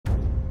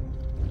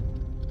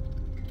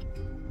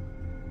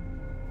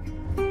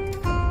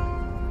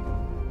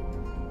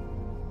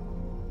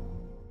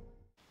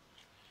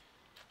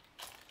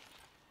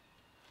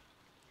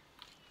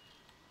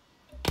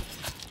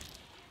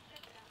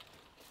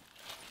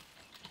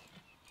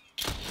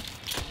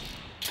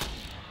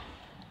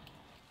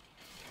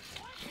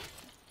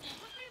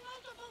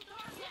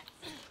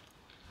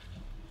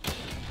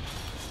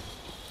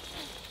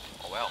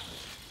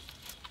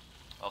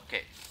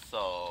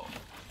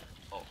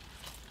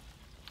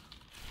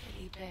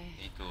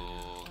Need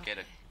to get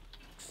a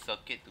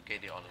circuit to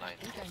get it online.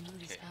 I think I knew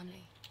this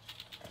family.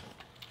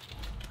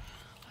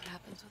 What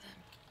happened to them?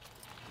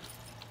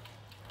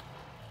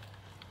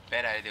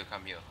 Bad idea to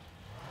come here.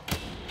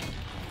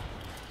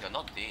 You're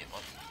not dead.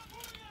 What?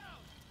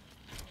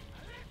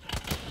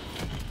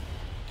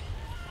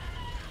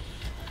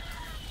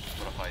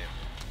 What a fire.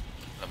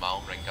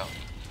 Lamau rank out.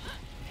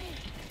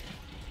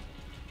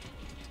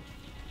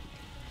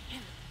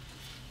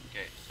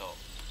 Okay, so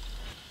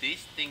this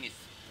thing is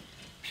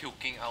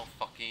puking out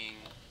fucking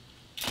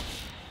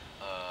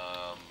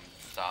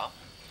stuff.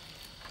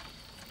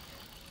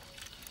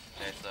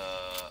 There's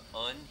a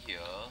urn here.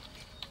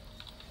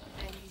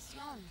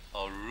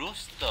 A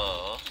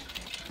rooster.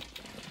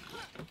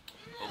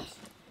 Oops.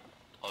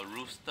 A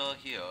rooster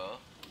here.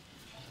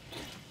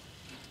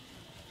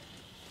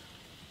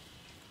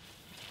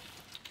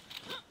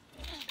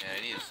 And I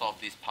need to solve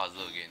this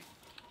puzzle again.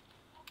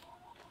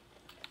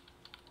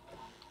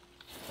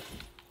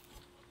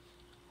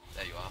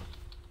 There you are.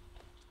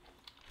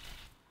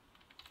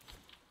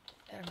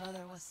 Their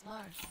mother was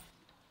smart.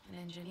 An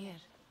engineer.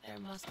 There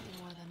must be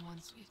more than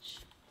one switch.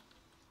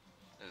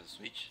 There's a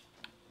switch.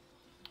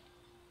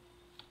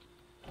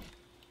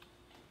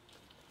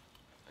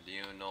 I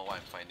didn't know what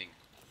I'm finding.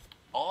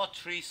 All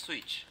 3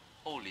 switch.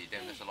 Holy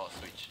damn, there's a lot of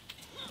switch.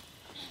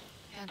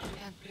 Can't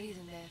breathe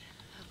in there.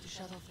 Have to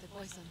shut off the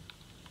poison.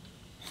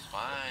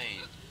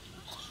 Fine.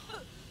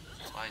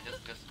 Fine,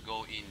 just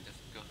go in.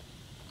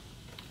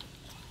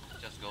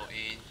 Just go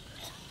in.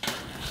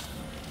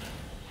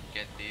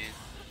 Get this.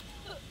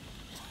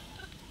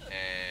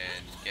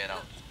 And get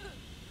out.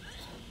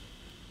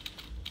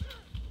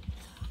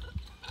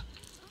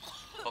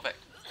 Perfect.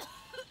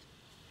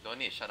 Don't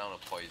need to shut down the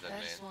poison,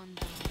 There's man. one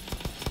down.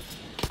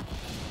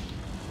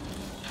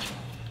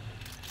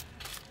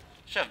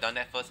 Should have done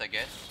that first, I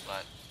guess,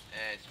 but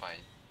it's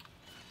fine.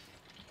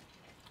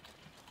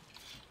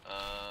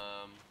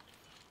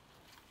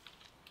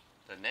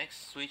 The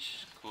next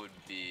switch could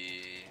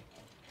be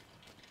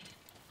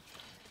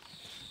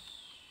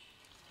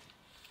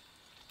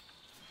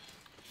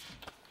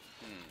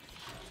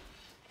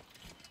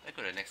where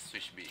could the next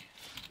switch be?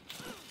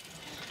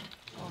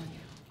 On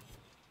you.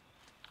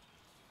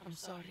 I'm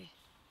sorry.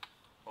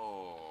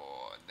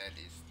 Oh, that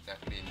is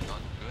definitely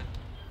not good.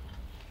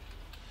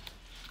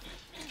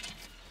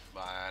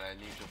 But I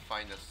need to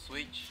find the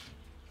switch.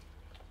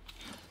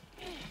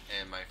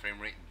 And my frame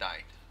rate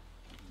died.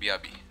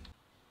 BRB.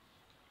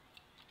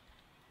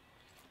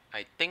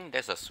 I think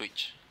there's a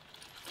switch.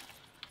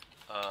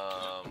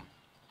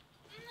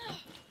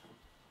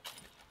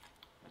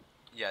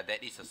 Yeah,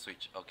 that is a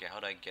switch. Okay, how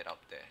do I get up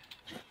there?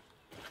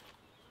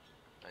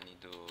 I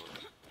need to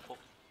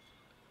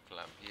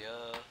climb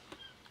here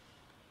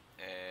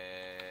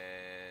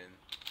and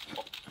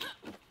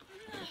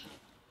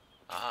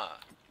aha.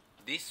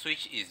 This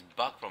switch is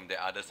bugged from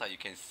the other side. You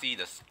can see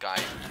the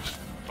sky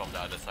from the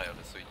other side of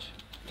the switch.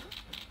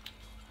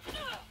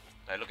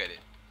 Like, look at it.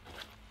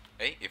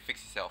 Hey, it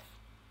fixed itself.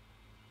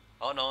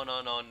 Oh no,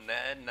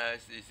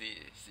 nice,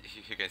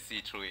 you can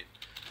see through it.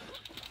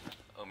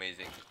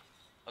 Amazing.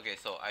 Okay,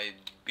 so I've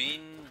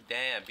been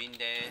there.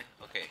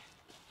 Okay,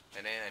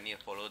 and then I need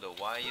to follow the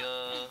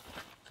wire.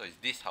 So it's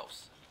this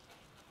house.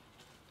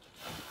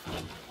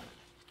 Where's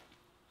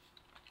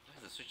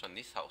the switch on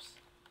this house?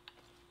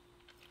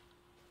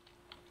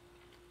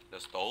 The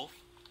stove?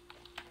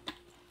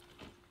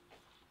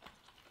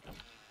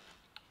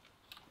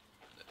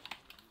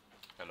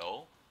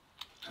 Hello?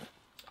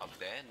 It's up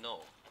there?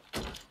 No.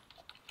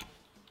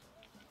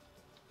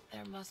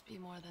 There must be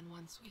more than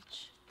one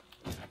switch.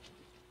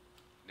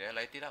 Did I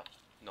light it up?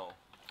 No.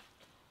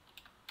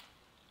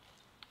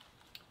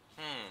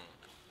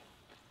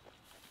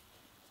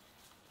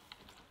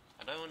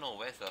 I don't even know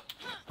where the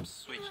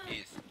switch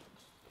is.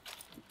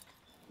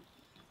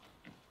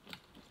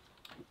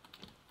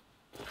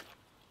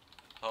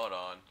 Hold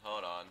on.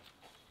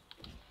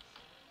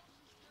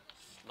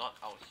 It's not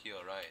out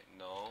here, right?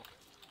 No.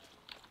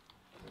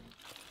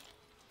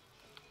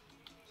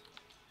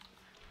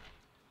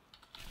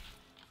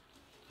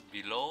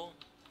 Below?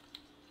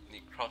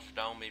 Need to crouch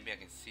down, maybe I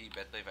can see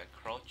better if I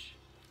crouch.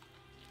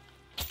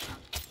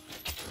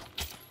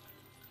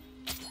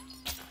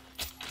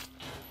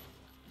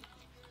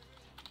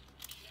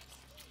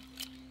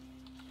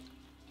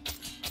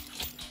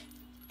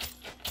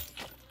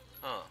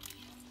 Huh.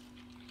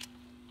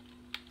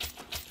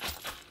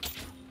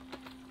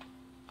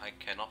 I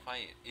cannot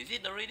find it. Is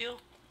it the radio?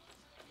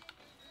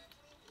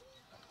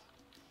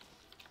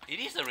 It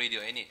is the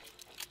radio, ain't it?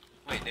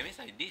 Wait, that means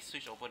I did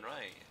switch open,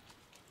 right?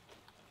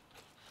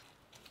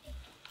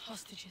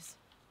 Hostages.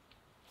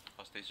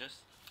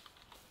 Hostages?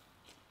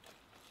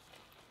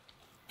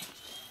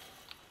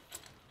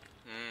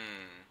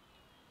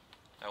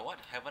 Now what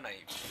haven't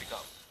I picked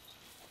up?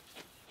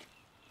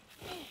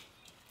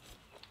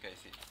 Okay,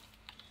 see.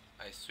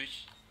 I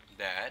switched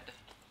that.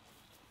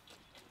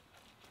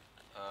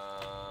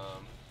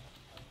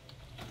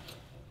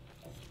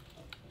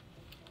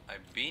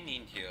 I've been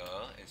in here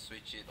and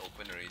switched it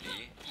open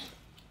already.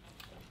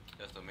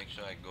 Just to make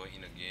sure I go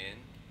in again.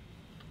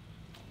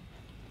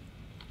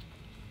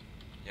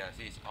 Yeah,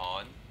 see, it's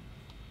on.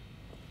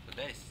 So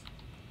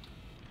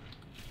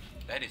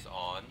that is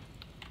on.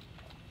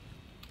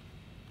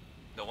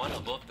 The one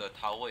above the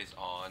tower is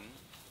on.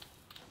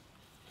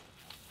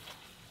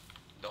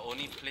 The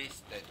only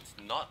place that's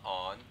not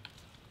on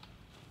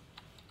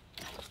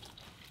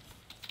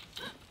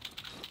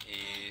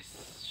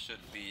is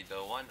should be the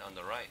one on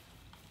the right.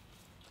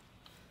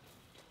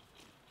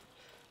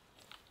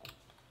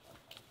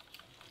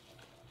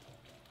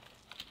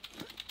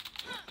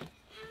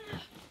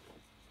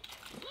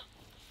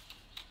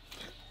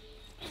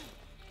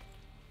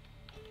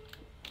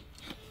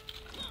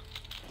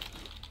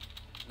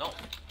 No,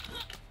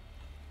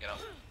 get out.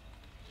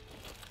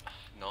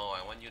 No,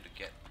 I want you to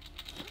get.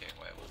 Okay,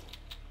 whatever.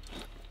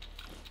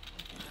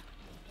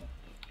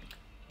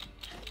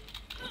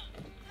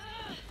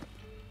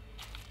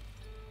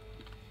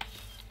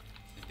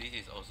 This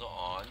is also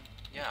on.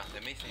 Yeah,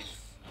 that means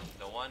it's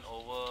the one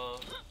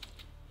over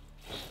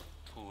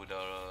to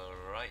the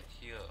right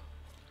here.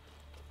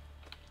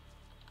 I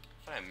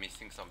feel like I'm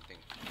missing something.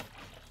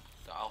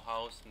 The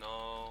outhouse,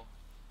 no.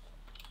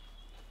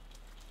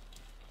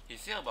 He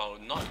said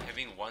about not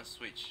having one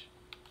switch.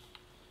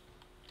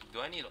 Do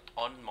I need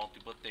on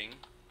multiple thing?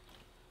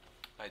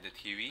 Like the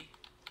TV?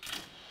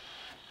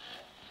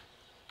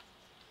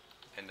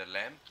 And the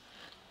lamp?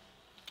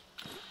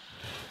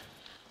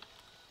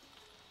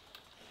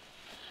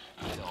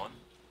 Is it on?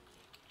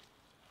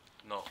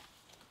 No.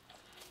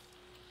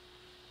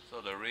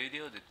 So the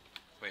radio,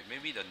 wait,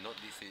 maybe the note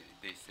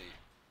they say.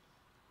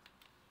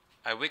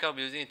 I wake up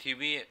using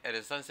TV at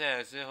the sunset.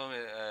 I stay home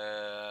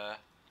at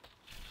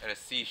a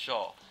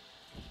seashore.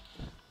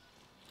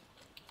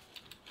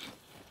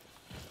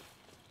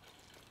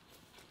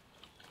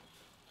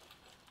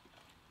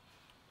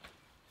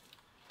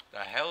 The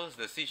hell is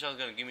the seashore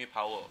gonna give me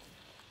power?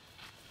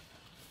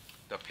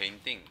 The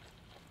painting.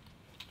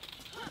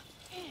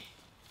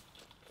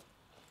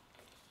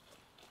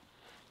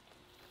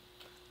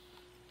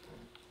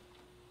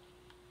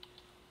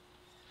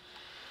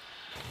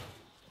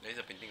 There's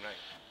a painting, right?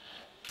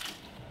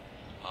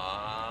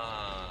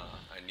 Ah,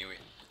 I knew it.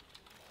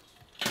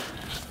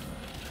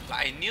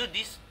 Like, I knew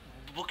this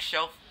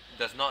bookshelf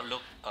does not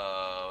look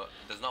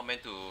does not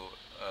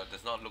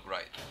look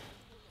right.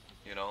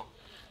 You know?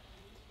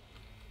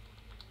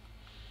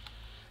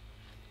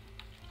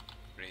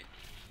 Great.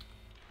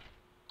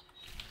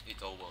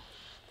 It's over.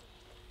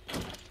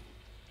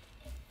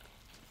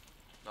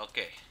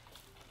 Okay.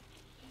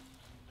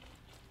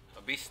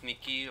 A bit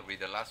sneaky with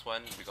the last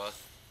one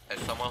because as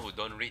someone who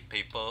don't read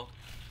paper,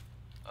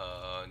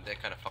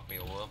 that kind of fucked me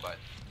over, but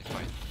it's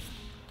fine.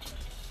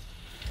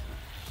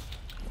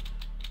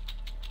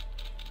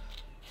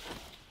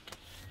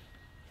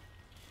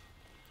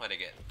 What I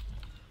get?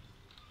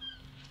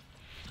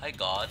 I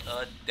got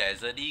a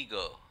desert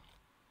eagle.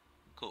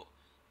 Cool.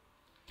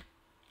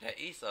 There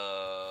is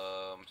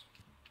a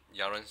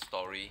Yaron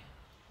story.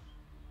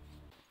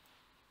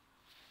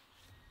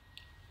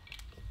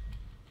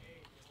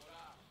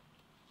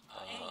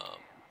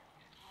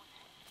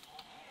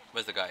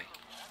 Where's the guy?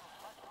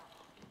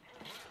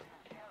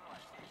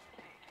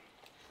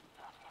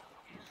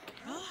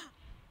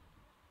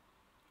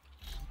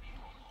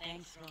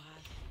 Thanks, Rojas.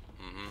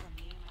 Mm-hmm.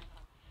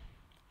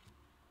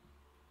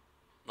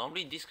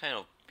 Normally these kind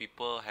of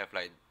people have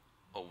like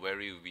a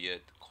very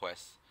weird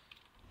quest.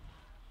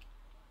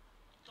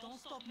 Don't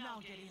stop now,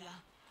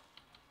 Guerrilla.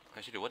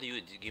 Actually, what do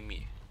you give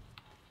me?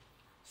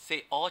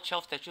 Say all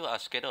 12 statues are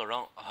scattered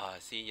around. Ah,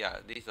 see, yeah,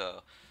 this is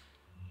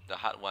the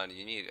hard one.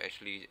 You need to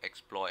actually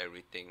explore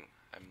everything.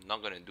 I'm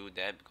not gonna do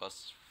that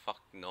because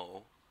fuck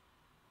no.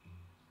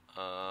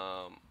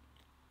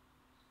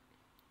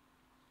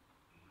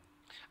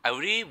 I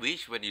really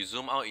wish when you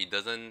zoom out it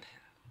doesn't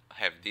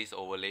have this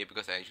overlay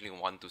because I actually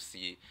want to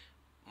see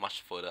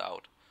much further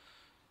out.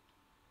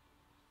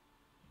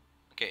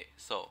 Okay,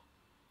 so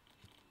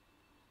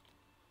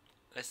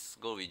let's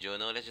go with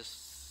journal. Let's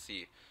just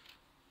see.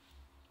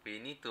 We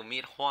need to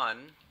meet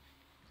Juan.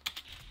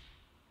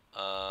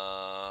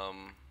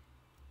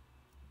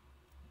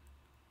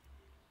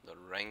 The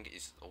rank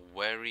is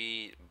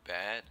very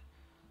bad.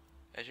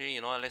 Actually,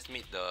 you know what? Let's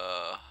meet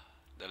the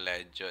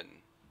legend.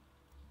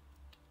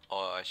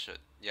 Or I should,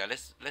 yeah.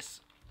 Let's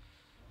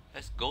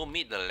go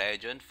meet the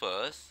legend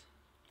first,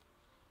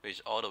 which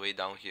is all the way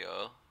down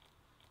here.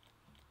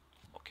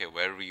 Okay,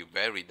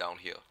 very down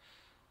here.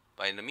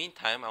 But in the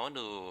meantime, I want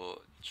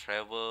to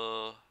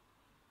travel.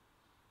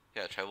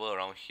 Yeah, travel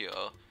around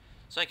here,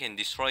 so I can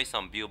destroy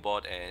some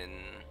billboard and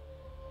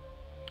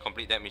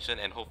complete that mission,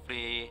 and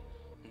hopefully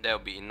that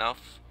will be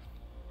enough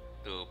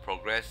to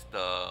progress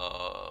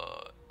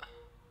the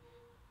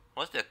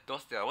what's the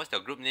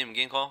group name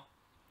again called?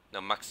 The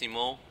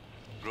Maximo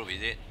group,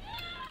 is it?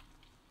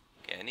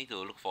 Okay, I need to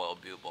look for a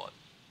billboard.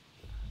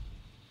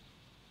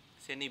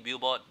 See any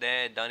billboard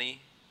there, Danny?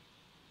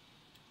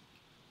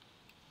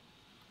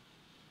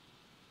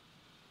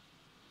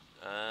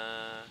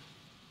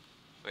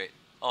 Wait.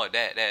 Oh,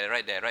 there,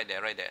 right there.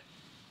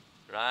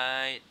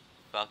 Right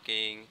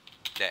fucking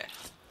there.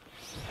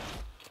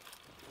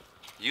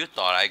 You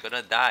thought I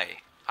gonna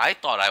die. I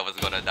thought I was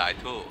gonna die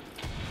too.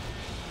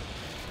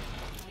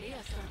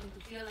 Maria's starting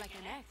to feel like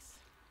an ex.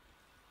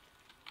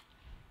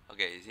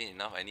 Okay, is it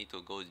enough? I need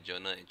to go to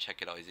journal and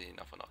check it out. Is it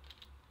enough or not?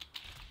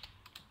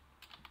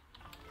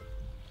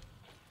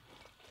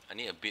 I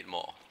need a bit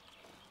more.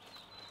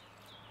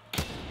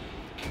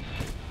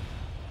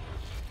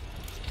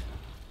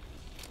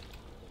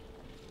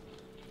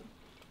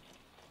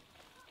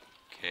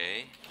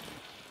 Okay.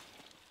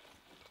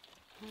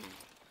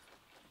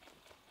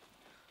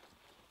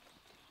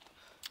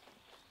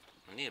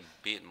 I need a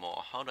bit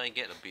more. How do I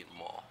get a bit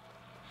more?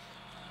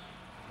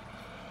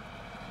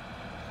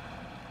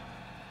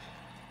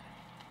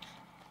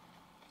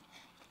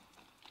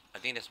 I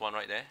think there's one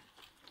right there.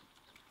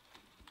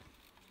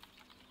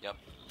 Yep.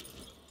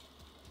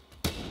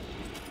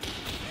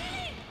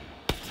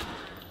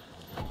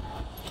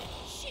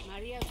 Shit.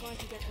 Maria's going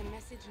to get the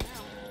message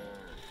now.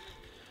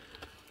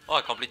 Oh,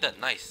 I completed.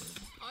 Nice.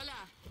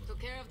 Hola, took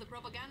care of the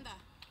propaganda.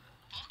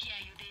 Fuck yeah,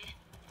 you did.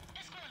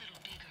 Let's go a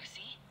little bigger,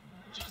 see?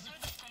 Just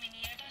heard those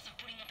comietas are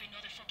putting up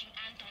another fucking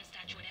Anton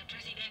statue in El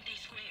Presidente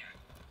Square.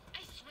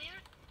 I swear,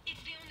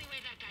 it's the only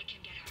way that guy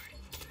can get hurt.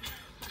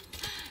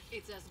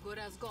 It's as good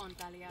as gone,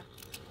 Talia.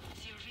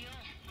 Silvio,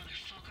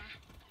 motherfucker.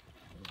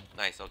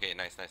 Nice. Okay.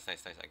 Nice.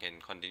 I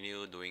can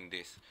continue doing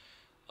this.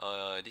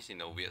 This is in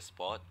a weird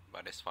spot,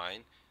 but that's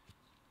fine.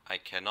 I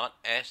cannot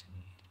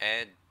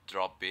air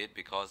drop it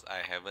because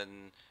I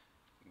haven't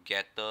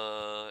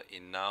gathered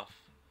enough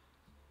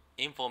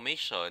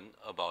information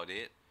about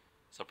it,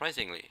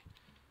 surprisingly.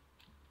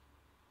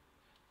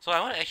 So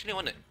I actually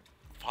want to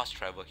fast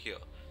travel here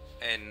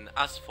and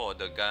ask for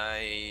the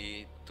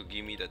guy to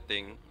give me the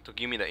thing, to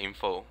give me the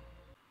info.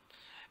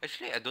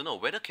 Actually, I don't know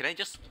whether can I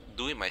just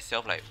do it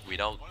myself, like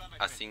without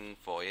asking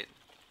for it.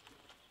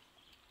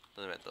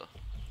 Doesn't matter.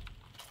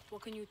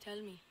 What can you tell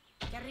me?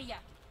 Guerrilla,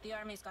 the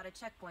army's got a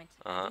checkpoint,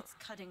 Uh-huh. and it's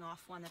cutting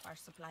off one of our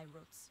supply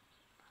routes.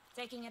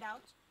 Taking it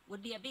out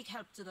would be a big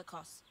help to the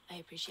cause. I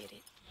appreciate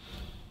it.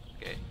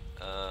 Okay.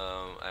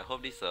 I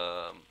hope this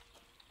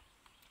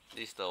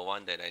is the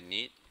one that I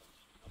need.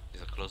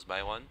 It's a close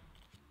by one.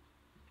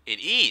 It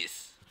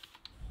is.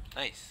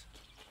 Nice.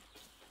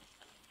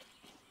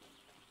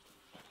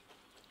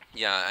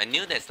 Yeah, I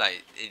knew that's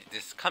like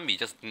this can't be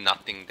just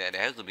nothing there.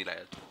 There has to be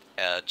like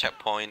a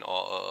checkpoint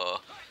or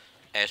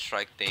a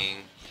airstrike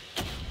thing.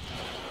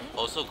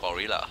 Also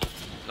gorilla,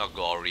 not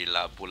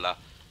gorilla, bula.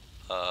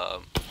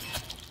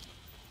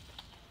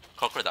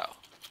 Crocodile.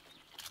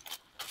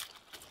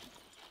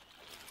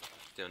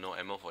 Still no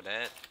ammo for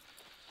that.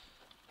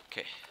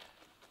 Okay.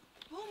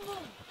 Boom, boom,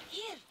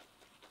 here!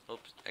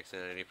 Oops,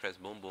 accidentally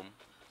pressed boom boom.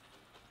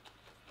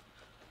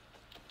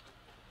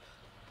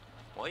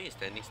 Why are you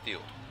standing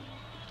still?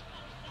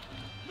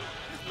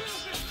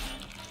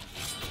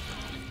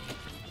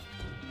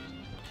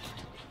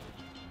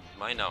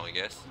 Mine now, I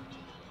guess.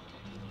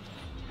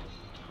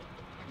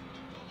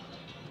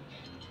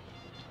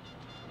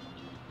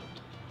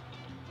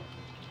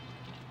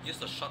 Use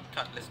the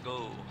shortcut, let's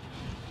go.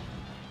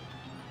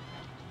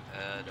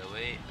 The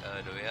way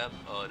up,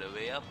 the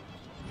way up.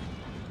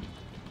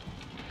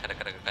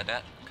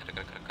 Kada.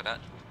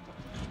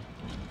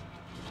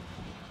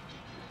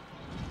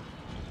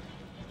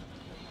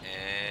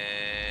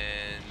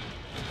 And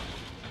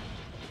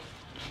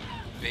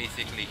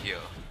basically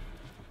here.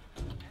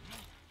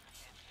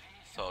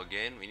 So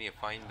again, we need to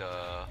find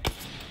the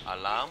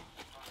alarm.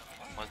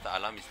 Once the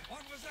alarm is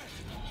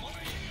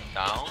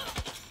down,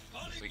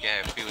 we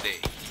can have field day.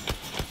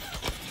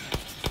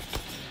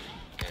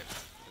 Okay,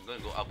 I'm going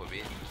to go up a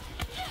bit,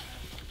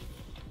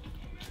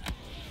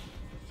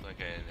 so I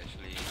can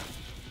actually.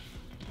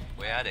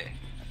 Where are they?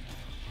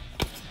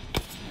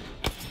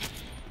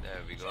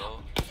 There we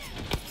go.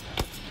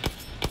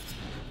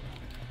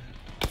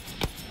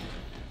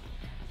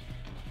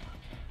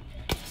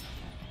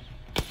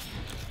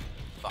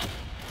 Fuck.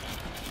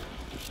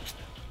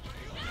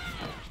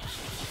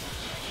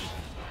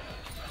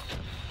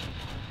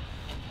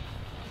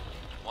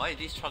 Why is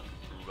this truck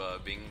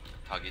being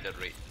targeted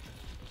red?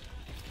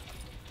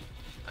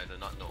 I do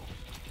not know.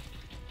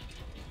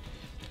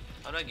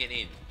 How do I get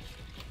in?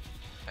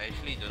 I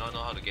actually do not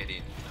know how to get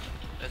in.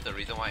 That's the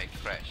reason why I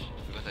crashed,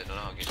 because I don't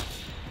know how to get in.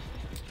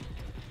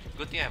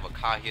 Good thing I have a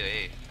car here,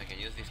 eh? I can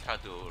use this car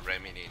to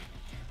ram it in.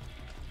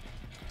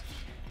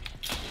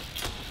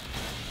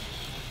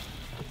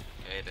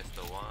 Okay, that's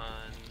the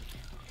one.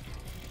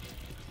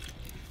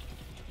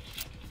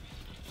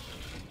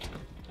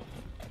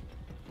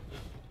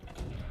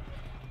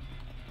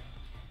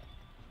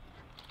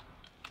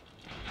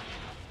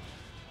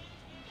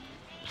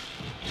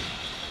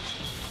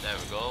 There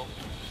we go.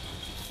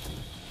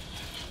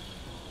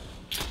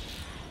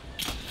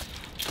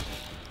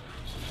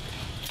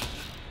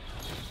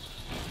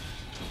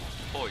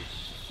 Boys,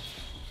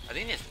 I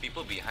think there's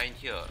people behind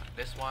here.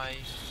 That's why.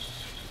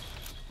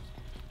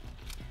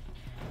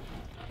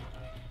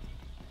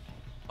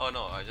 Oh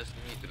no, I just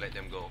need to let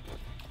them go.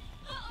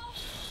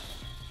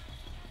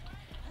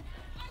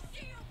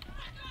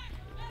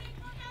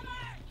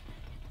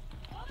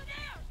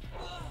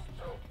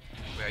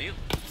 Where are you?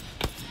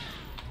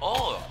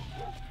 Oh!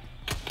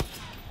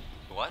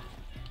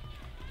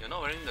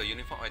 not wearing the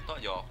uniform. I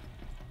thought you're...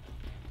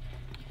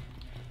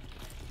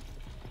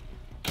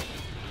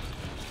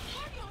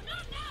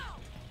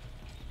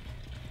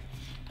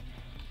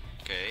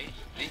 Okay,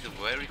 this is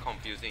very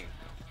confusing.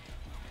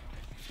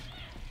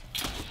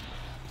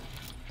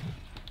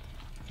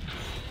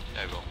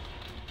 There we go.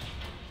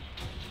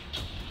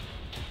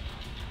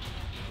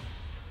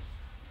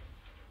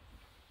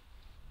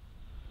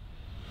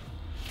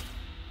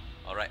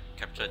 Alright,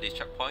 capture this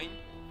checkpoint.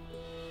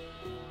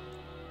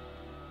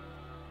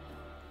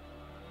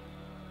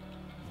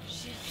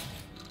 Shit.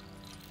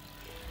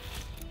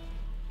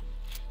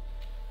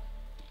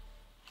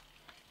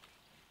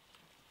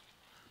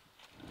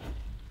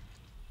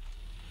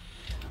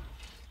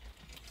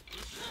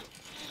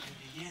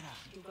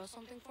 You got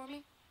something for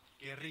me?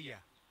 Guerrilla,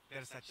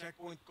 there's a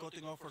checkpoint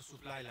cutting off our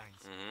supply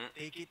lines.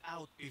 Take it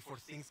out before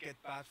things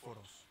get bad for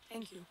us.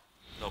 Thank you.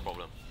 No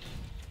problem.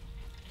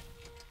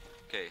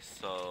 Okay,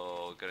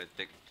 so gonna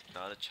take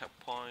another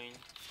checkpoint.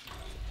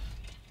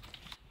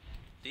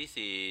 This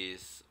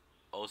is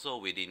also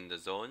within the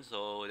zone,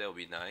 so that will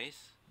be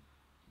nice.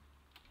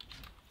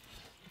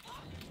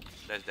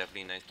 That's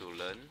definitely nice to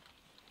learn.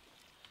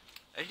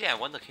 Actually, I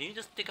wonder, can you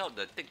just take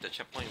the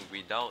checkpoint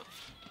without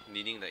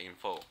needing the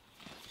info?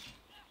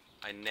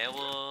 I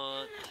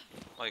never,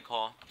 what you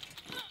call,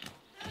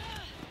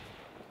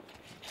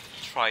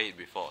 try it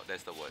before.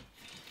 That's the word.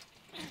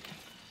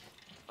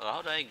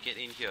 How do I get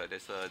in here?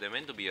 There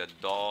meant to be a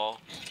door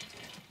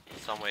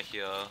somewhere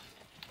here.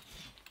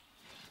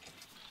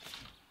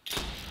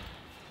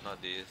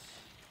 Not this.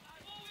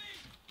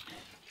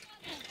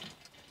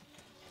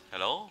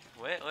 Hello?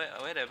 Where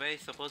am I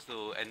supposed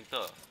to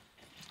enter?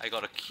 I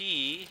got a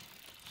key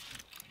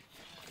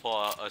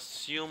for a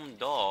assumed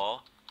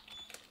door.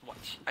 What?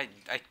 I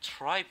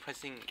try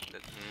pressing the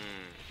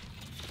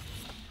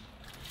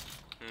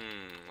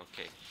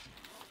okay.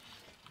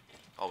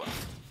 Oh well.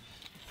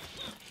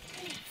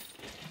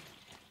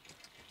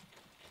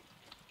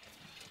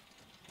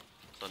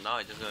 So now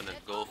I'm just gonna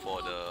go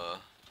for the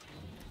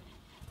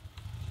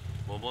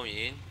boom boom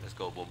in. Let's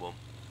go boom boom.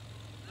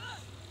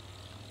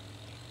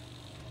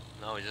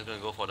 Now we're just gonna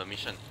go for the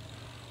mission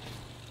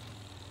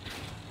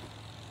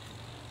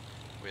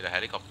with a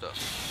helicopter.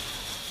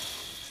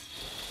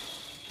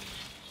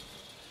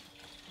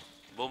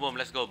 Boom boom,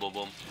 let's go boom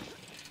boom.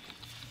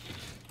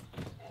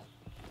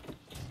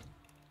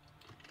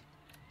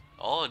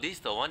 Oh, this is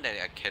the one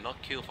that I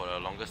cannot kill for the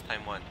longest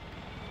time one.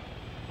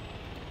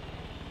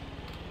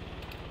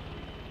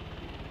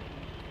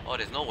 Oh,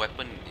 there's no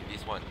weapon in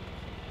this one.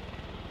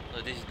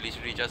 So this is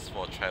literally just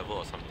for travel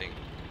or something.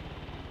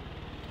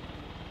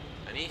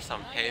 I need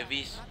some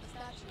heavy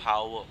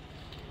power.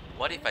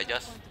 What if I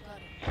just...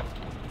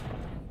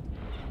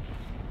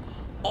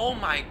 Oh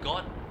my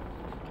god!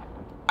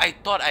 I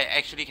thought I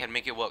actually can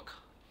make it work.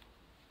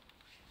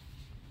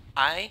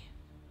 I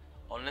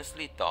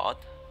honestly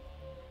thought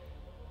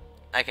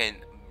I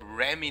can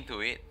ram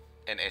into it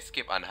and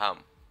escape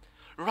unharmed.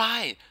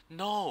 Right!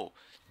 No!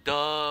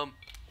 The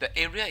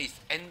area is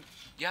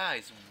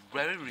it's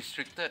very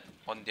restricted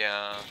on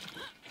their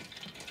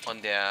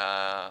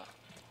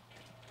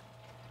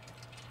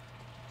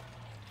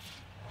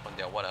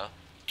what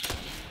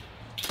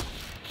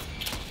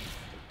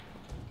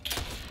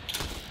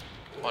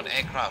on the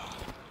aircraft.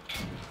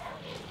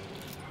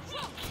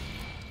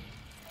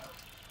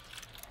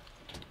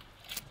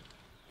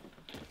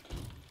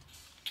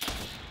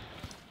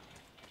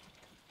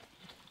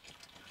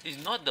 It's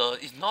not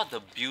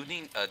the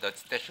building, the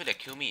statue that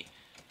killed me.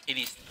 It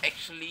is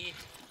actually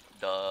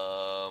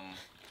the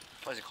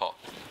what's it called?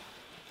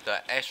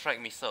 The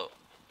airstrike missile.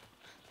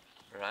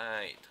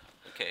 Right.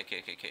 Okay.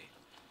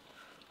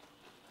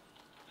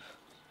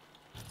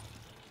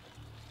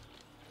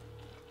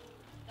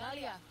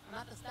 Talia, I'm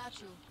at the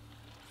statue.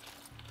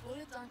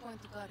 Bullets aren't going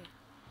to cut it.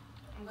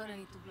 I'm gonna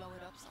need to blow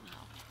it up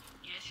somehow.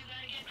 Guess you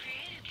gotta get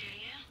creative,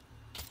 Julia.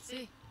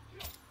 See?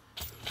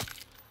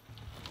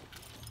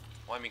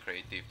 Why me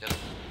creative?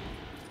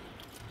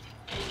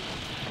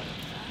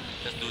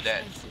 Just do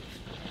that.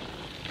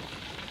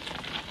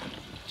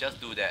 Just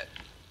do that.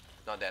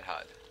 Not that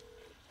hard.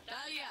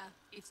 Talia,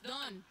 it's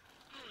done.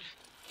 Good.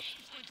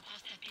 It's going to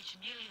cost that bitch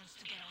millions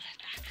to get all that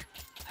back.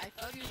 I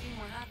thought you'd be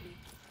more happy.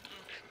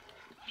 Look,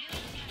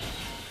 millions have been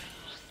already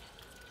lost.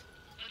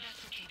 But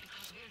that's okay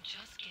because we're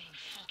just getting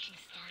fucking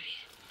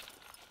started.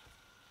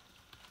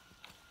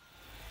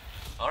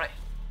 Alright.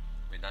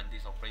 We've done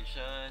this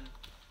operation.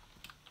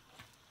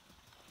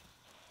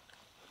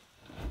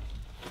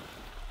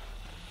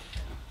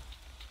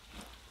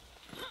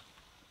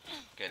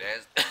 Okay, there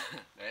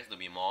has to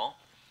be more.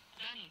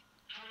 Danny,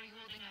 how are you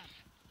holding up?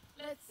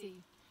 Let's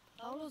see.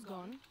 Paolo's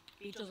gone,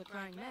 Picho's a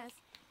crying mess,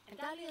 and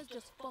Talia's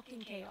just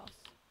fucking chaos.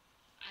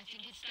 I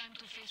think it's time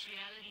to face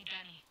reality,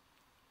 Danny.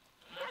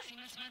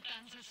 Maximus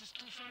Matanzas is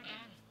too far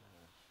gone.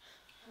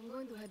 I'm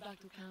going to head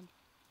back to camp.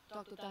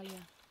 Talk to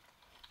Talia.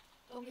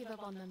 Don't give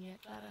up on them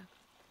yet, Clara.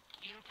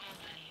 Your call,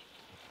 Danny.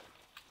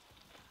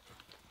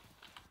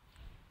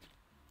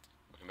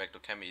 Welcome back to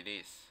camp it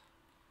is.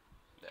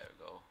 There we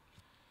go.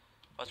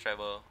 Fast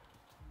travel.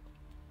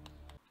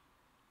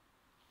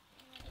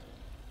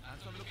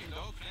 Handsome looking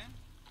dog, man.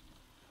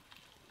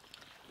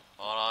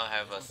 All I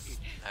have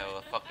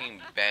a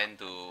fucking band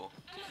to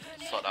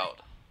sort out.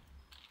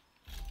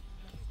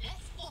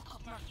 Let's fuck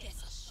up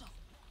Marquesa's shop.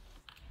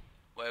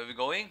 Where are we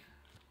going?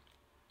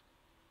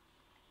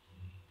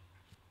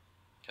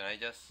 Can I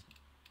just...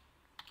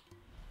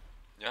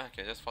 Yeah, I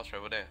can just fast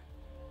travel there.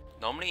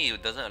 Normally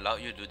it doesn't allow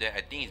you to do that.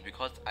 I think it's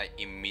because I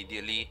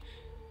immediately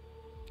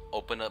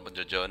open up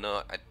the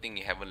journal. I think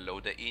you haven't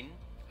loaded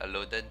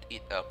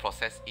it,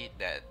 processed it,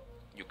 that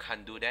you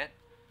can't do that.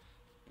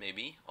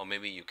 Maybe, or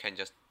maybe you can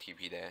just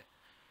TP there.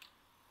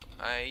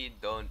 I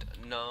don't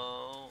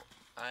know.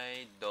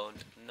 I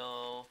don't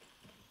know.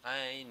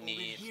 I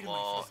need here,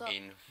 more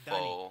my the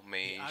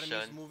army is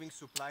information. moving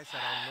supplies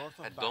around north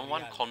of I don't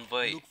want Barrial.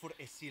 convoy. Look for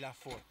Esila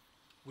Fort.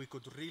 We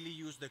could really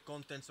use the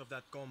contents of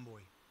that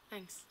convoy.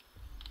 Thanks.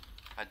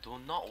 I do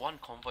not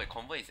want convoy.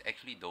 Convoy is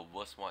actually the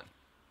worst one.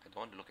 I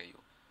don't want to look at you.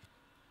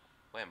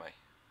 Where am I?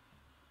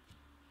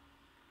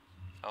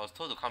 I was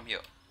told to come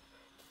here.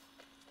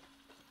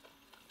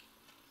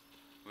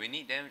 We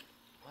need them.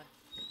 What?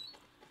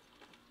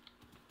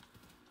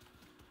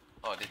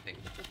 Oh, this thing.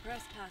 The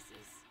press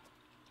passes.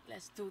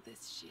 Let's do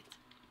this shit.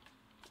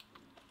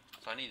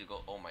 So I need to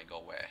go. Oh my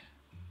god, where?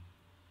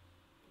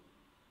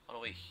 All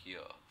the way here.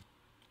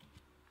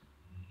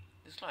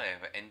 This like I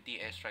have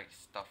anti-airstrike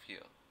stuff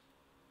here.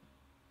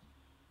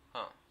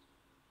 Huh.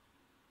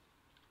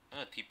 I'm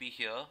gonna TP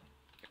here.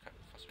 Okay,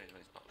 first rate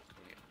is not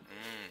clear.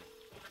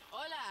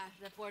 Hola,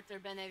 reporter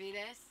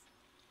Benavides.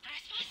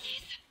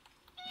 Trespasses!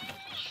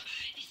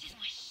 This is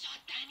my shot,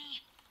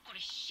 Danny. Got a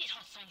shit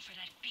hot song for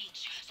that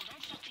beach, so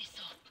don't fuck this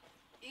up.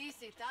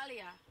 Easy,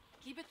 Talia.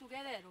 Keep it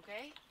together,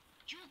 okay?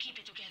 You keep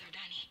it together,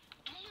 Danny.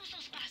 Don't lose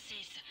those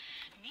passes.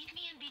 Meet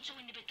me and Bicho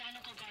in the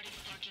Botanical Gardens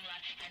parking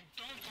lot, and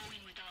don't go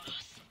in without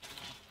us.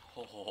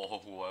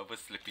 Oh, whoever's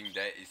sleeping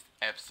there is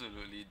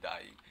absolutely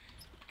dying.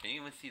 Can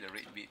you even see the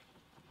red bit?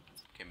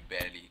 Can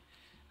barely.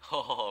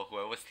 Oh,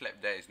 whoever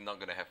slept there is not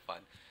gonna have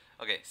fun.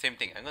 Okay, same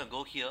thing. I'm gonna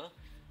go here,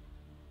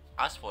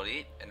 ask for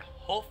it, and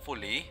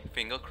hopefully,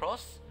 finger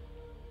crossed,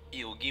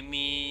 it will give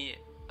me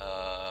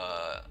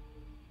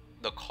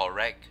the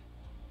correct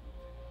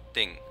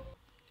thing.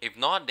 If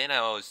not, then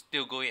I will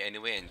still go in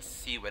anyway and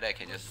see whether I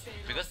can just,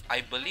 because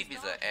I believe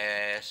it's an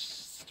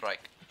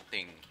airstrike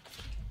thing.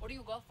 What do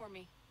you got for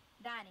me?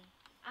 Danny,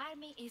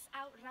 Army is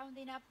out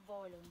rounding up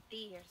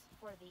volunteers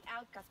for the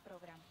Outcast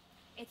program.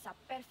 It's a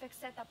perfect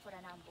setup for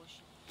an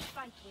ambush.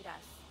 Fight with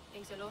us.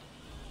 Thanks a lot.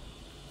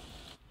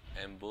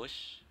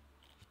 Ambush?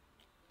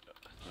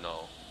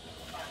 No.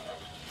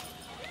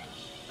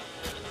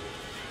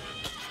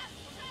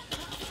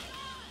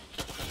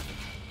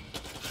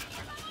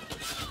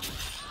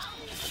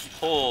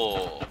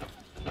 Oh.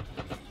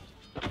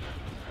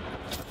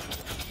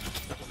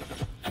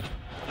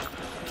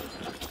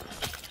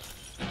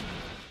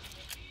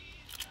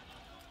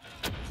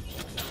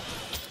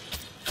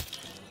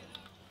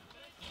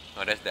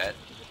 Oh, that's that.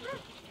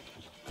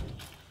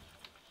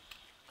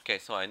 Okay,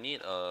 so I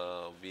need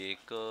a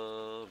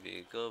vehicle.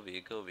 There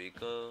we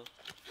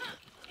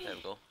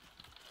go.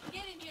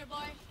 Get in here,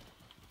 boy.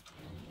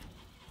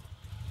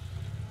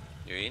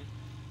 You in?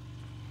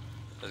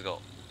 Let's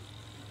go.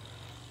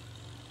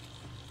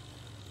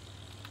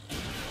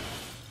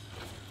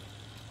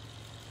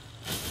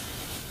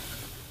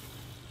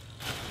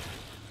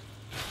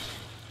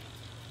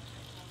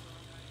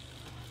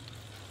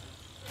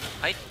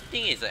 I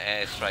think it's an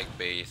airstrike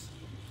base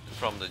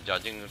from the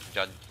judging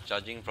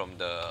from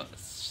the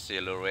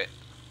silhouette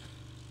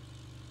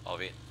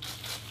of it.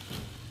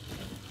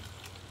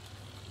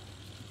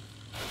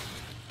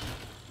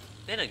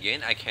 Then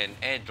again, I can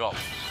airdrop.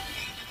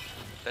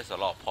 That's a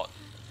lot of pot.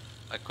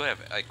 I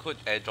could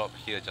airdrop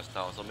here just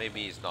now, so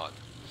maybe it's not.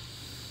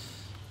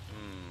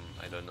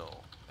 I don't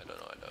know.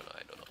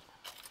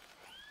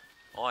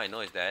 All I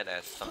know is that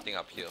there's something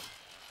up here.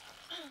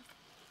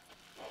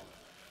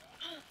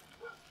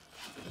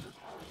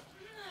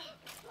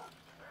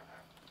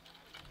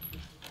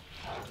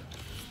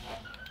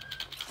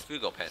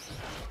 Fugo pen.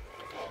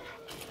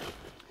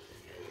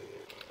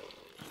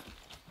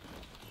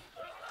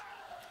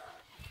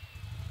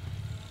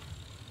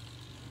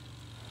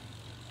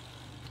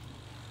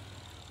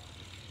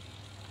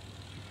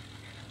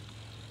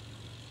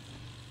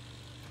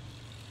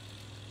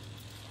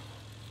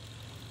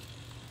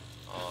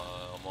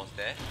 Almost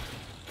there.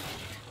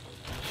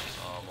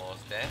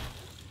 Almost there.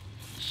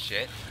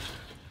 Shit.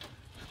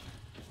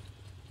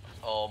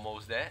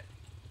 Almost there.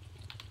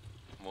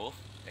 Move.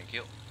 Thank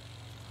you.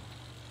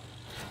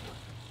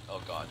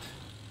 Oh god.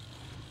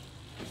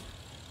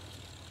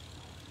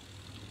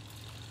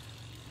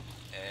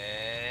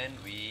 And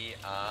we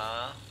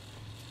are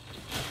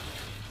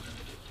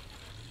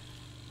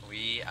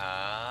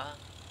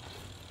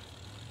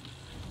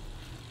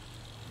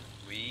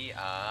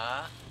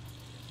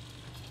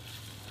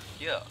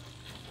here.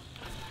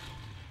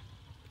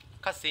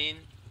 Cutscene.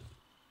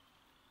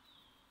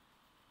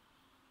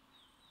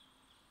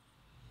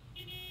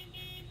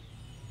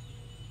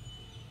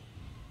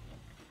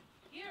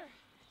 Here,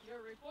 you're a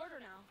reporter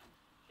now.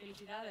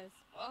 Felicidades.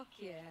 Fuck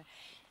yeah.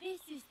 This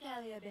is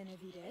Talia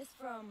Benavides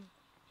from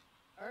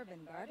Urban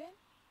Garden.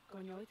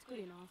 Coño, it's good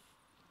enough.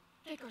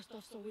 Take our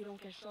stuff so we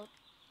don't get shot.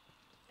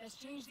 Let's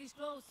change these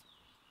clothes.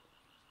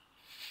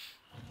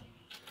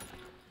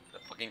 The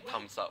fucking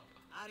thumbs up.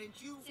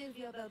 Aren't you?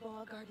 Silvio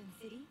Balboa Garden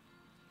City.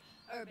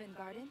 Urban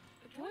Garden.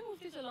 Can we move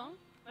this along?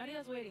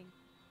 Maria's waiting.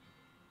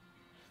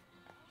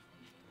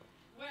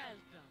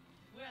 Welcome,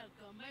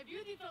 welcome, my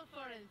beautiful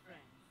foreign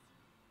friends.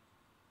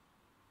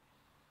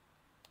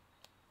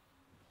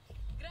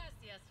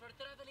 Gracias for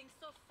traveling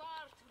so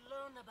far to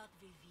learn about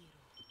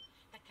Viviro,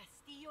 the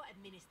Castillo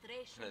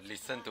administration.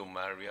 Listen to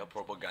Maria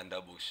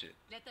propaganda bullshit.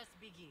 Let us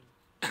begin.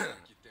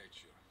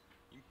 Architecture.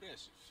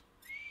 Impressive.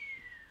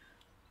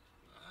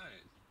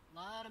 Nice.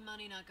 Lot of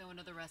money not going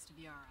to the rest of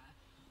Yara.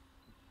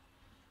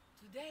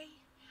 Today,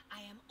 I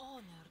am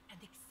honored and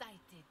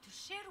excited to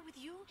share with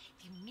you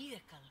the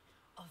miracle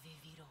of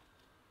Viviro,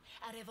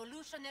 a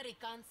revolutionary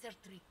cancer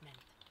treatment.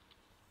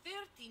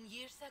 13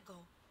 years ago,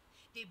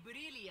 the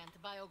brilliant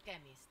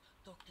biochemist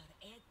Dr.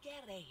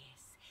 Edgar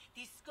Reyes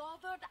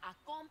discovered a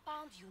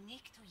compound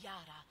unique to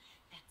Yara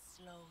that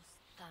slows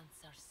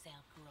cancer cell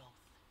growth.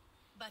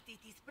 But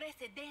it is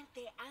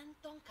Presidente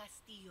Anton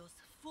Castillo's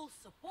full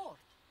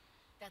support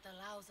that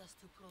allows us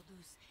to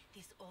produce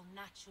this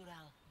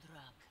all-natural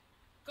drug.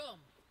 Come,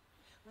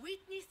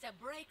 witness a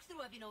breakthrough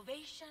of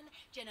innovation,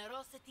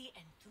 generosity,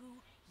 and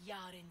true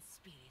Yaren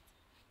spirit.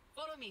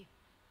 Follow me.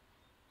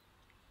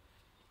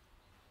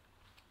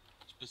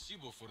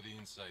 Спасибо for the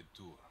inside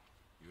tour.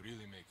 You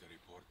really make a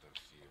reporter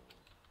feel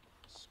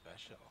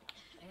special.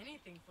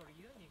 Anything for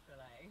you,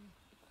 Nikolai.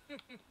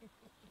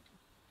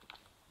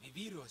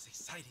 Viviro is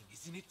exciting,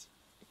 isn't it?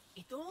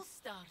 It all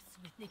starts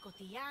with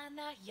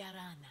Nicotiana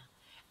yarana,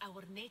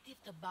 our native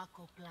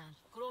tobacco plant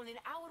grown in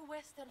our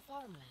western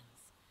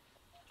farmlands.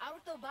 Our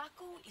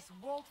tobacco is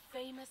world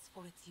famous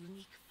for its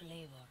unique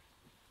flavor.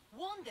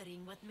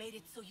 Wondering what made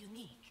it so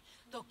unique,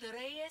 Dr.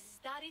 Reyes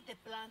studied the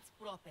plant's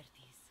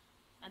properties.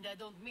 And I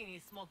don't mean he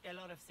smoked a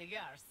lot of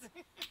cigars.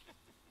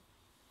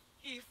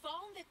 He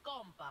found a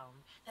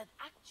compound that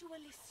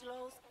actually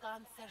slows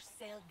cancer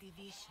cell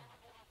division,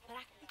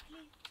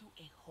 practically to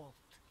a halt.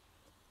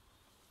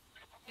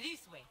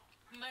 This way,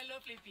 my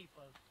lovely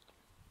people.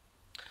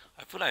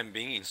 I feel like I'm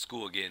being in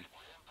school again.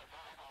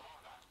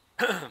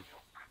 I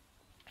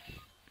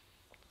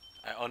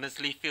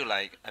honestly feel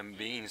like I'm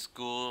being in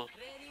school,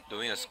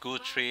 doing a school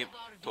trip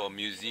to a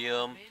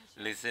museum,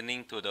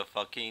 listening to the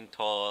fucking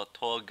tour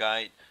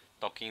guide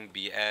talking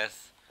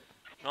BS.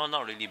 No,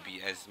 not really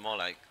BS, more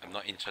like I'm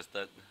not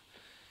interested.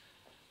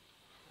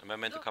 Am I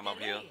meant to come up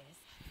here? Reyes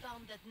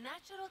found that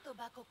natural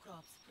tobacco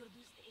crops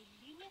produced a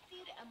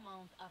limited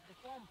amount of the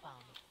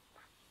compound.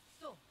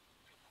 So,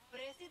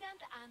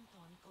 President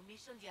Anton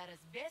commissioned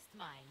Yara's best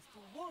minds to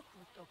work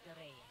with Dr.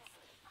 Reyes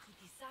to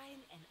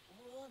design an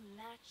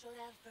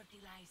all-natural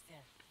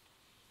fertilizer,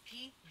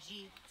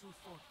 PG-240.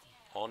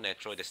 All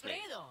natural, the snake.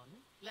 Sprayed on,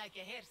 like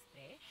a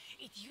hairspray,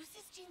 it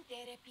uses gene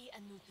therapy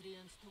and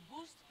nutrients to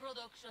boost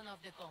production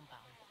of the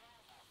compound.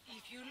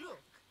 If you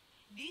look,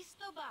 this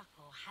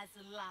tobacco has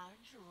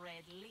large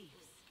red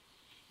leaves.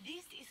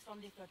 This is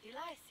from the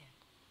fertilizer.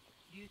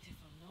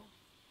 Beautiful, no?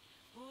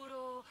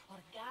 Puro,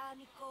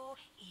 orgánico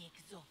y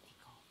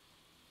exótico.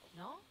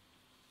 No?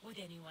 Would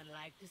anyone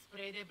like to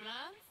spray the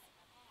plants?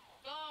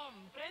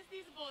 Come, press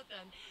this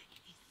button.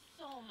 It is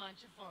so much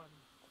fun.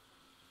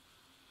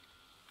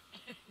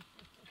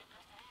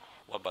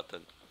 What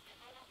button?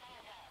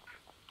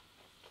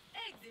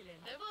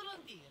 Excellent, I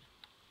volunteer.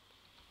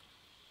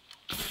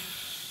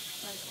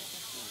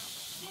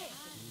 There,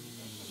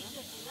 the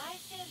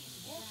fertilizer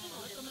is working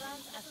on the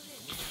plants as we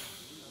speak.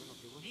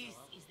 This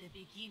is the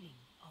beginning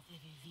of the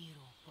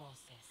Viviro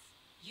process.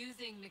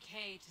 Using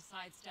Nikkei to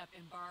sidestep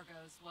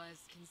embargoes was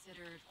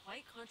considered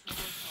quite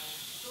controversial.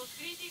 Those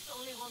critics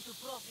only want to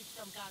profit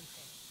from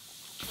cancer.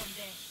 From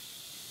death.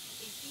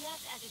 They see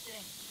us as a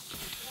threat.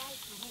 They try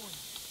to ruin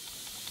us.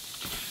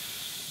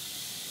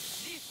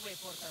 This way,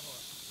 por favor.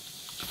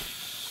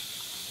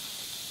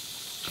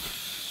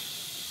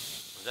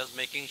 Just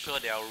making sure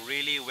they are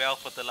really well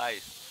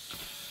fertilized.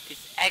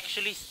 It's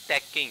actually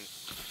stacking.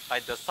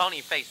 Like the sound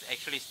effects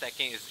actually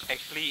stacking is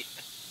actually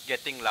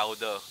getting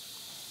louder.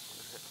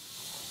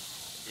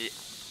 In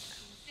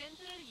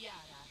Central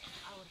Yara,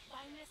 our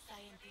finest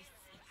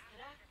scientists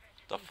extract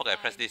The fuck I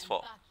press this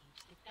for?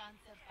 package the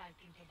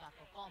cancer-fighting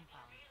tobacco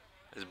compound.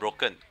 It's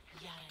broken.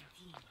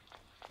 Yarantine.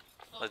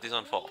 What's this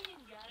one for? Only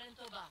in Yaran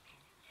tobacco.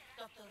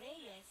 Dr.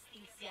 Reyes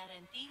thinks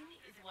Yarantine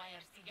is why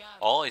our cigars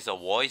Oh, it's a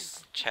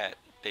voice chat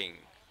thing.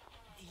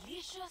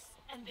 delicious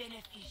and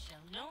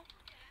beneficial, no?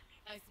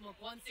 I smoke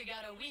one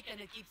cigar a week and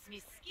it keeps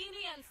me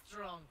skinny and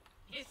strong.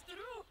 It's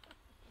true.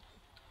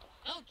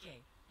 Okay,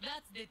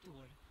 that's the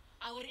tour.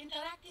 Our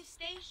interactive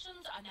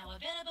stations are now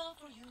available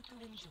for you to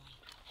enjoy.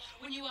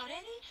 When you are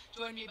ready,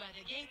 join me by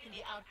the gate in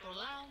the outdoor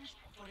lounge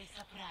for a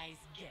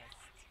surprise guest.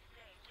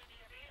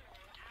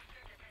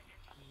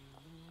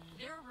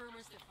 There are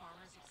rumors that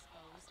farmers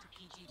exposed to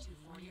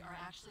PG-240 are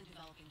actually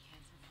developing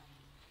cancer from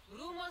it.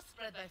 Rumors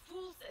spread by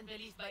fools and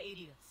believed by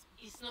idiots.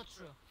 It's not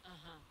true.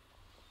 Uh-huh.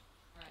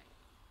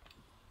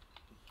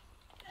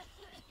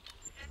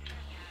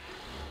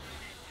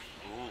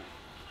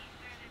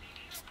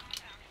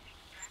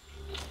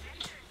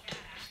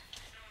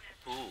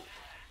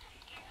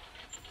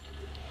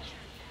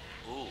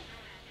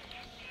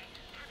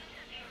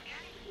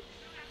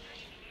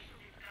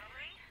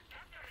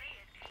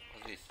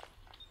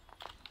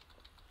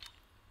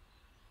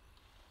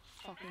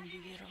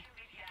 Viviro.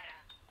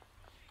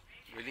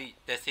 Really?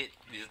 That's it?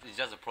 It's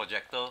just a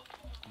projector?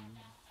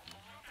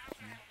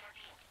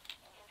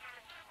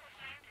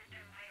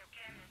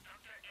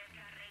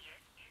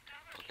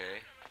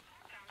 Okay.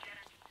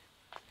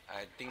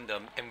 I think the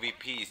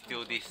MVP is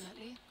still this.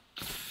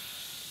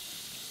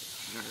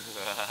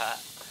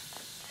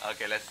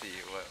 Okay, let's see.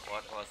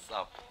 What's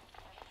up?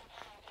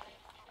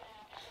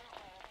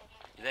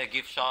 Is there a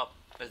gift shop?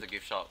 Where's the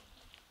gift shop?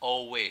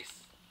 Always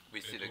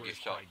we see the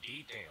gift shop.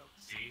 Detailed,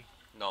 see?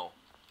 No.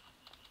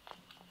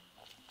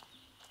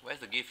 Where's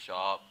the gift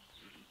shop?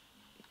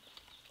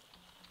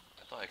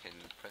 I thought I can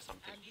press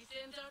something.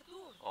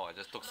 Oh, I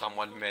just took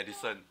someone's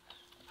medicine.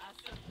 A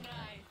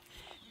surprise.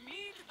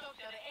 Meet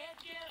Dr.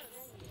 Edgar,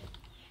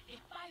 a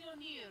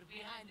pioneer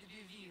behind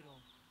Viviro.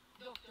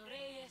 Dr.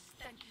 Reyes,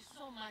 thank you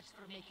so much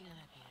for making an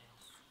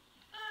appearance.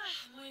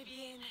 Muy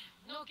bien.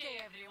 Okay,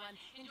 everyone.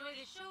 Enjoy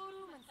the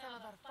showroom and some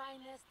of our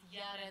finest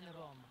Yara and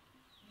rum.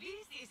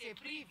 This is a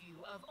preview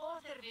of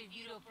other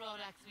Viviro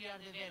products we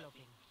are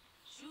developing.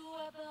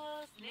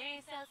 Chewables,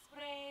 nasal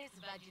sprays,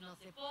 vaginal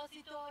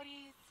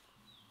suppositories.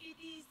 It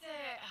is,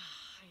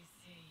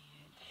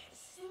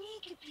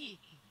 sneak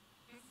peek.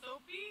 So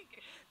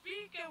peek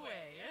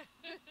away.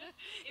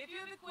 If you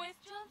have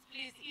questions,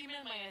 please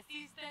email my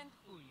assistant,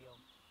 Julio.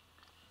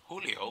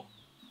 Julio?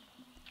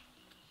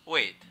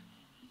 Wait.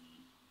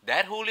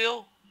 That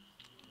Julio?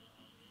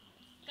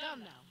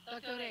 Come now,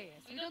 Dr.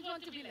 Reyes. We don't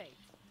want to be late.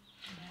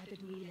 Neither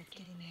do we. Let's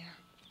get in there.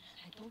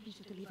 I told you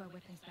to leave our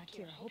weapons back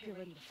here. I hope you're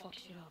ready to fuck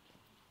shit up.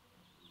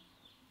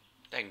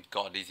 Thank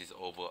God this is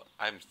over.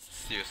 I'm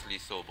seriously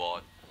so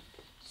bored.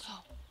 So,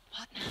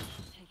 what now?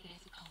 Take it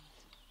as it comes.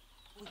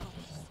 We got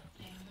this.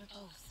 Stay on your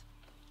toes.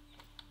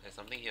 There's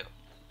something here.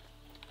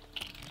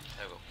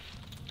 There we go.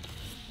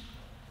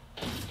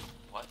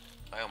 What?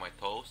 Fire on my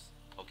toes?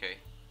 Okay.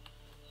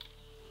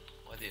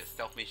 What is it?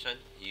 Stealth mission?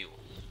 Ew.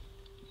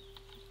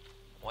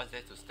 What's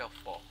there to stealth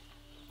for?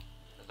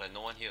 There's like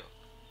no one here.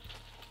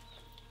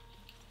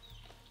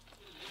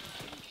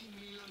 18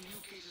 million new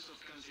cases of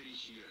cancer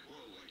each year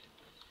worldwide.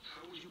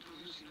 How will you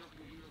produce enough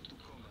material to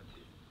combat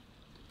it?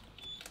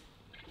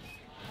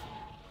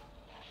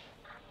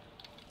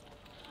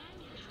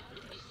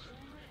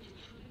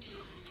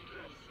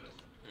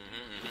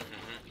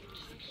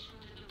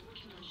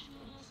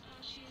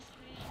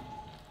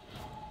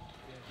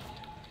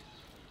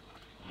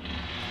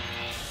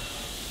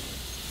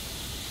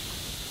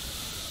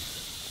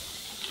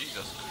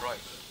 Jesus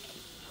Christ.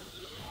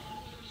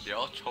 They're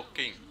all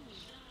choking.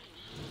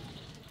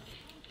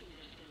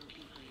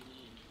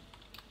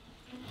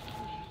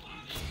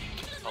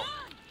 Oh.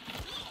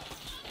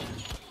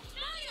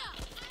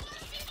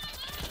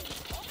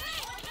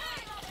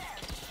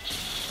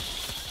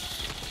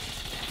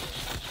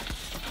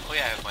 Oh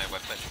yeah, I have my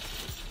weapon.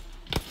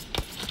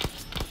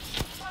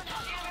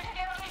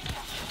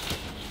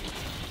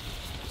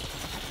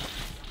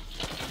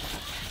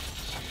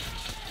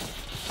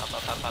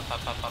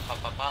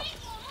 Up.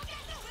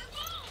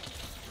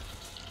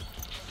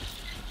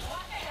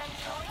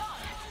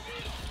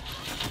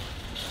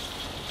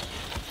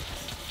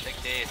 Take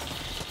this.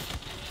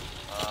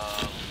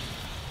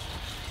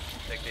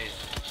 Take this.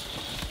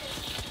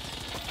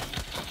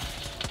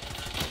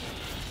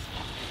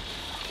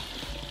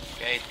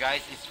 Okay,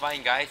 guys, it's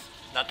fine, guys.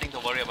 Nothing to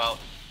worry about.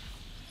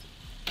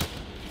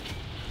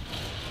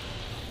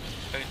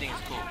 Everything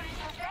is cool.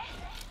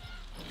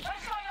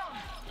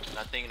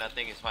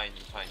 Nothing is fine.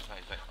 It's fine.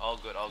 All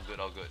good. Is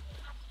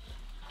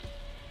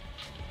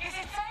it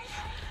safe?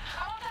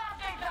 I want an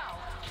update now.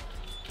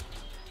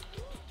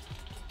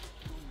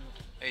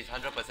 It's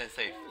 100%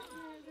 safe.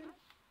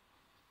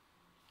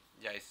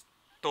 Yeah, it's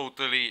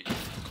totally,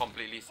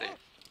 completely safe.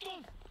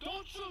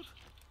 Don't shoot!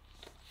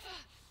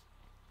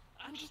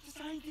 I'm just a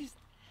scientist.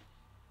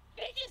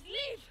 Bitches,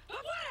 leave!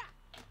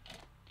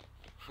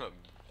 Afuera!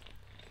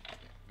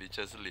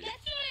 Bitches leave.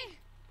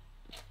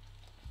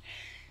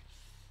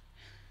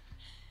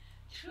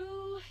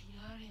 True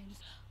Yarans,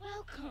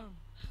 welcome.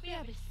 We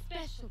have a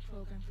special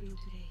program for you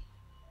today.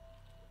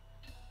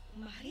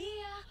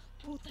 Maria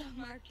Puta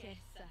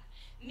Marquesa,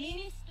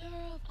 Minister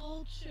of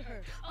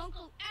Culture,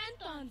 Uncle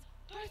Anton's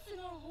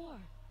personal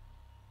whore.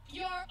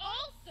 You're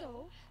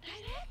also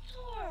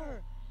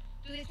director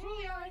to the True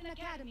Yaran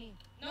Academy,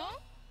 no?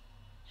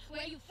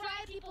 Where you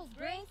fry people's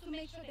brains to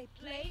make sure they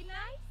play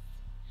nice?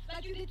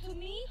 Like you did to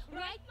me,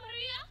 right,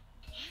 Maria?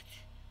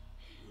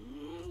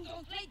 What?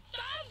 Don't play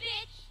dumb,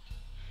 bitch!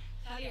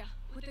 Talia,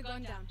 put the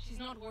gun down. She's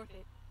not worth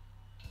it.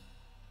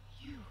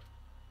 You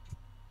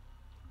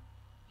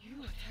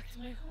attacked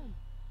my home.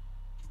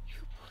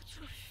 You put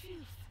your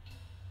filth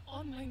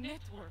on my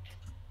network.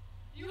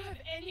 You have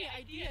any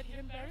idea the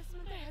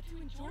embarrassment I had to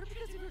endure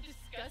because of your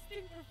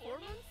disgusting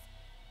performance?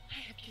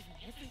 I have given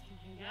everything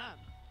I am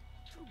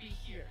to be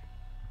here.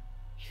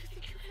 You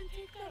think you can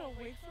take that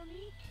away from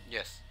me?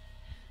 Yes.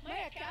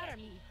 My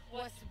academy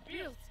was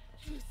built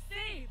to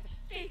save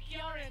fake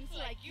Yarans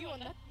like you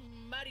and that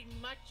muddy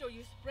macho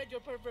you spread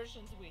your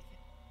perversions with.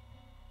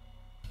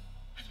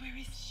 But where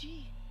is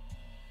she?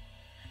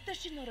 Does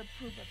she not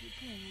approve of you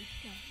playing with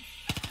guns?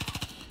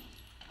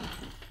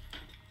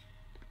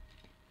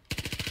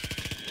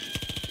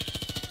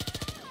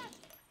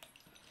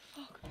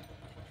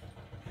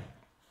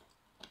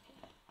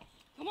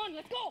 Come on,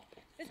 let's go!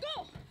 Let's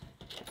go!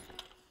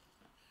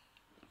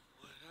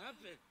 What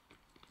happened?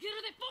 Get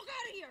her the fuck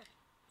out of here!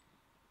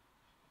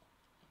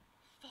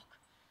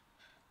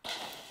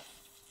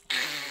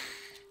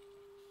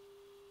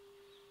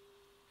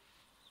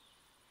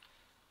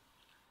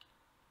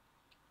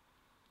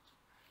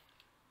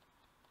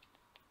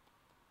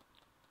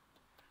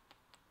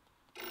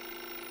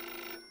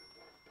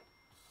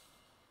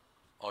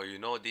 Oh, you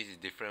know this is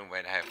different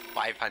when I have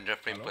 500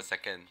 frames per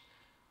second.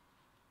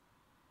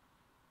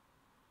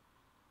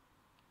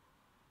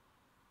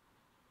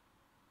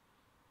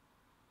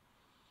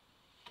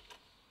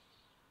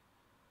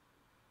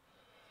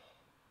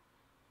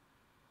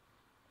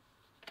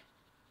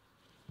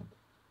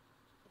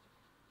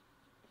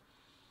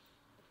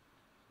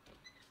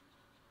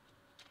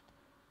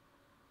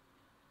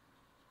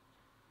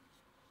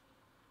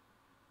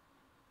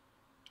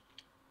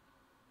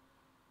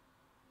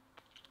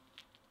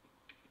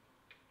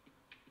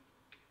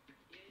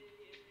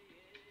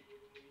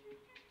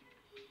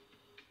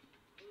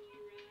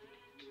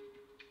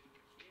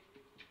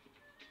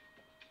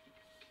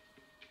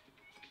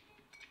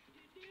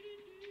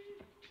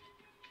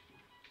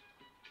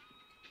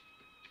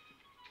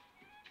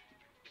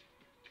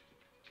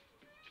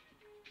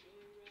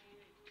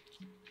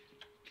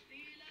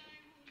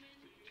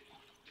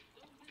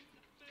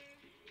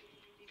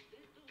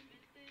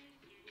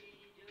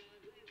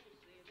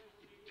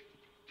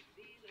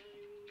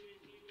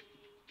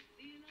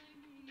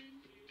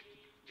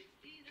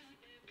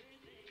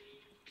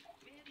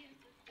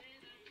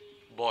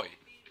 Boy.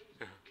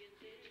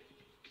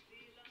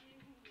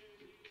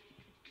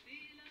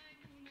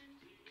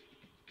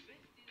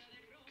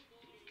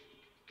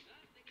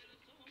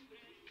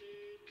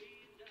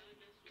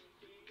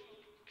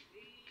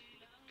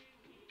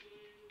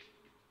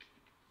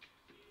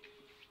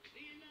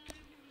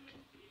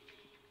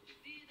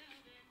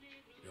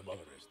 Your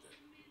mother is dead.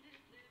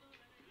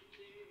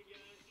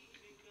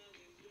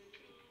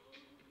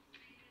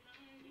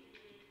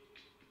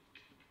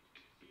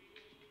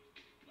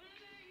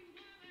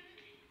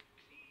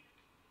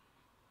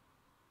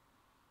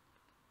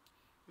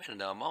 Man,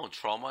 the amount of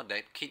trauma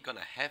that kid gonna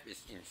have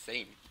is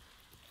insane.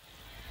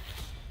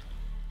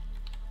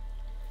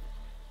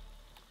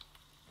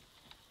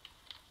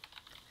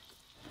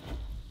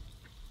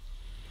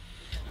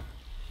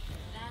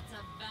 That's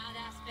a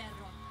badass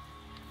perro.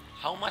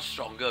 How much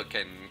stronger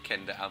can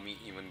the army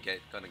even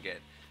gonna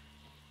get?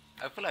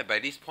 I feel like by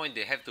this point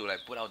they have to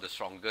like put out the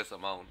strongest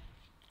amount.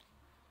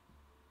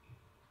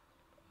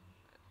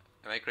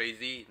 Am I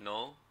crazy?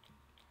 No.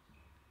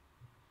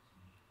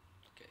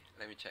 Okay,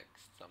 let me check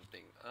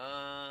something.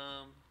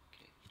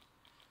 Okay.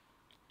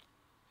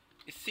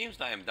 It seems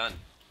like I'm done.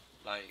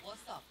 Like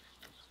What's up?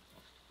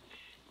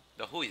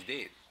 the whole is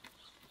dead.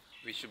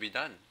 We should be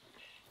done.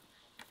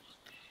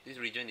 This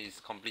region is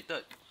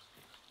completed.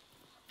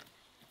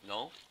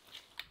 No?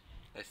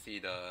 Let's see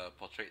the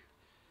portrait.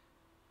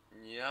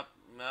 Yep,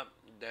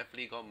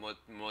 definitely got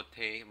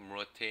Murte.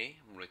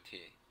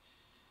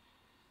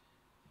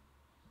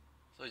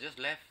 So just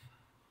left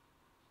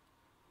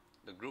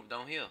the group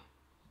down here.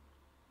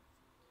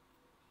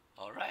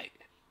 Alright.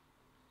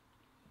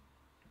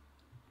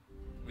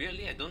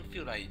 Really, I don't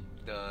feel like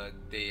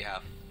they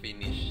are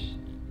finished.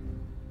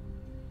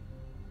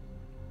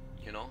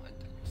 You know,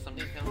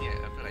 something tells me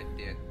I feel like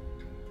they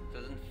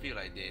doesn't feel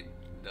like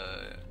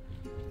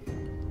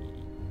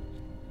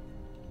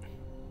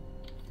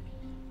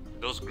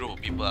those group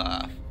of people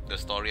are the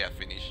story are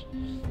finished.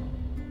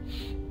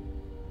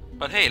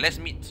 But hey, let's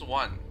meet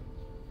Swan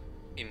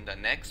in the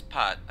next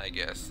part, I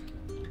guess.